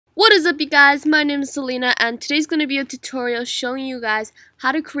What is up, you guys? My name is Selena, and today's going to be a tutorial showing you guys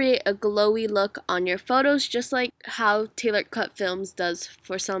how to create a glowy look on your photos, just like how Taylor Cut Films does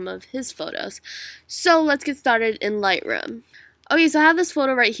for some of his photos. So let's get started in Lightroom. Okay, so I have this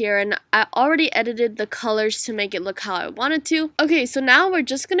photo right here, and I already edited the colors to make it look how I wanted to. Okay, so now we're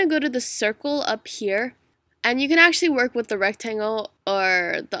just going to go to the circle up here, and you can actually work with the rectangle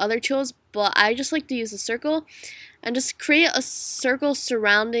or the other tools, but I just like to use the circle. And just create a circle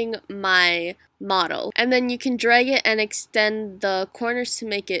surrounding my model. And then you can drag it and extend the corners to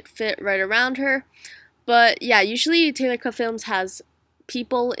make it fit right around her. But yeah, usually Taylor Cut Films has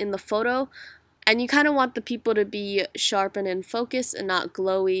people in the photo, and you kind of want the people to be sharp and in focus and not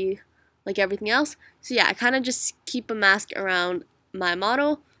glowy like everything else. So yeah, I kind of just keep a mask around my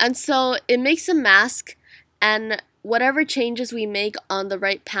model. And so it makes a mask, and whatever changes we make on the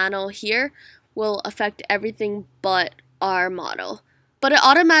right panel here will affect everything but our model. But it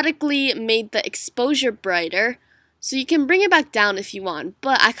automatically made the exposure brighter, so you can bring it back down if you want,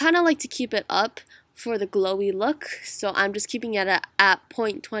 but I kind of like to keep it up for the glowy look, so I'm just keeping it at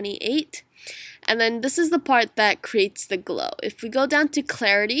 0.28. And then this is the part that creates the glow. If we go down to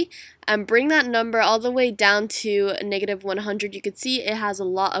clarity and bring that number all the way down to -100, you can see it has a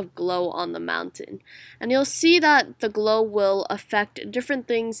lot of glow on the mountain. And you'll see that the glow will affect different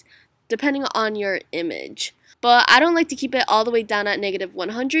things depending on your image. But I don't like to keep it all the way down at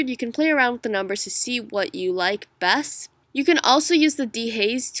 -100. You can play around with the numbers to see what you like best. You can also use the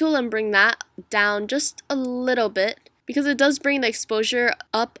dehaze tool and bring that down just a little bit, because it does bring the exposure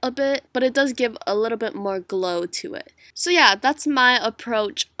up a bit, but it does give a little bit more glow to it. So yeah, that's my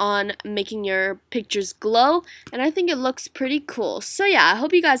approach on making your pictures glow, and I think it looks pretty cool. So yeah, I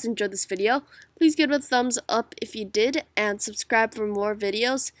hope you guys enjoyed this video. Please give it a thumbs up if you did, and subscribe for more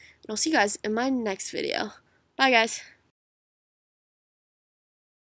videos. And I'll see you guys in my next video. Bye, guys.